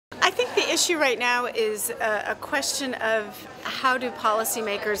issue right now is a question of how do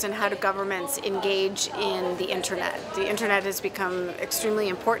policymakers and how do governments engage in the internet. The internet has become extremely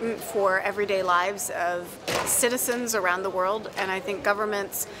important for everyday lives of citizens around the world, and I think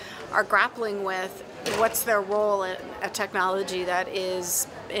governments are grappling with what's their role in a technology that is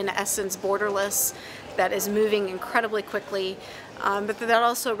in essence borderless, that is moving incredibly quickly, but that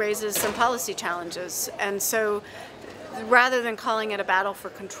also raises some policy challenges. And so rather than calling it a battle for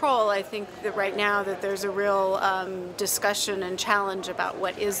control, I think that right now that there's a real discussion and challenge about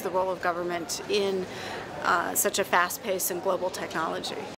what is the role of government in such a fast-paced and global technology.